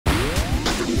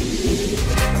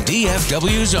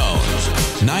DFW zone.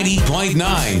 90.9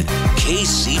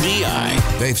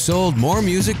 KCBI. They've sold more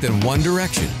music than One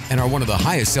Direction and are one of the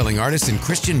highest selling artists in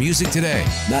Christian music today.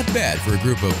 Not bad for a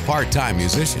group of part-time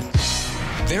musicians.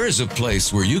 There is a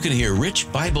place where you can hear rich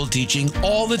Bible teaching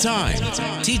all the time.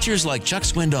 Teachers like Chuck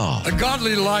Swindoll. A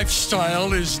godly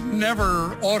lifestyle is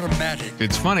never automatic.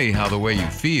 It's funny how the way you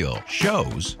feel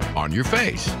shows on your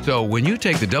face. So when you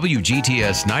take the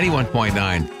WGTS 91.9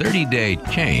 30-day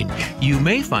change, you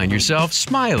may find yourself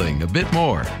smiling a bit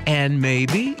more and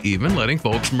maybe even letting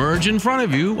folks merge in front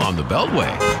of you on the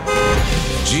Beltway.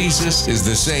 Jesus is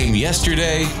the same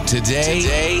yesterday,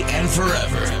 today, and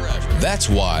forever. That's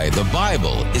why the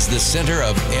Bible is the center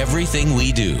of everything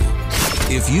we do.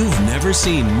 If you've never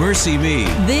seen Mercy Me,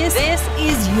 this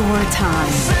is your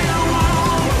time.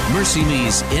 Mercy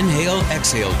Me's Inhale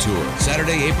Exhale Tour,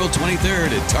 Saturday, April 23rd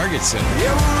at Target Center.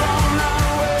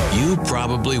 You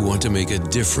probably want to make a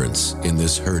difference in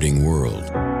this hurting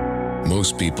world.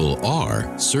 Most people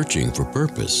are searching for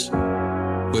purpose,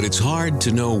 but it's hard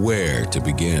to know where to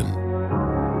begin.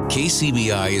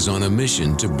 KCBI is on a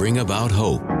mission to bring about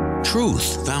hope.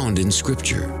 Truth found in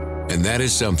Scripture. And that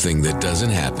is something that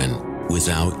doesn't happen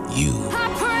without you.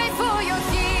 I pray for your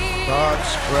Start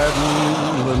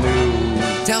spreading the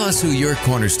news. Tell us who your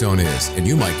cornerstone is, and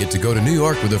you might get to go to New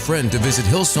York with a friend to visit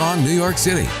Hillsong, New York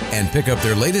City, and pick up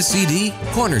their latest CD,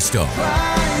 Cornerstone.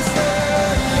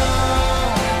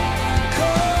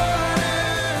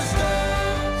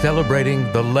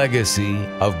 Celebrating the legacy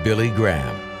of Billy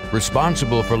Graham,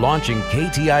 responsible for launching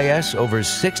KTIS over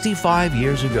 65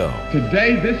 years ago.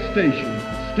 Today, this station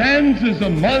stands as a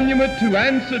monument to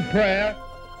answered prayer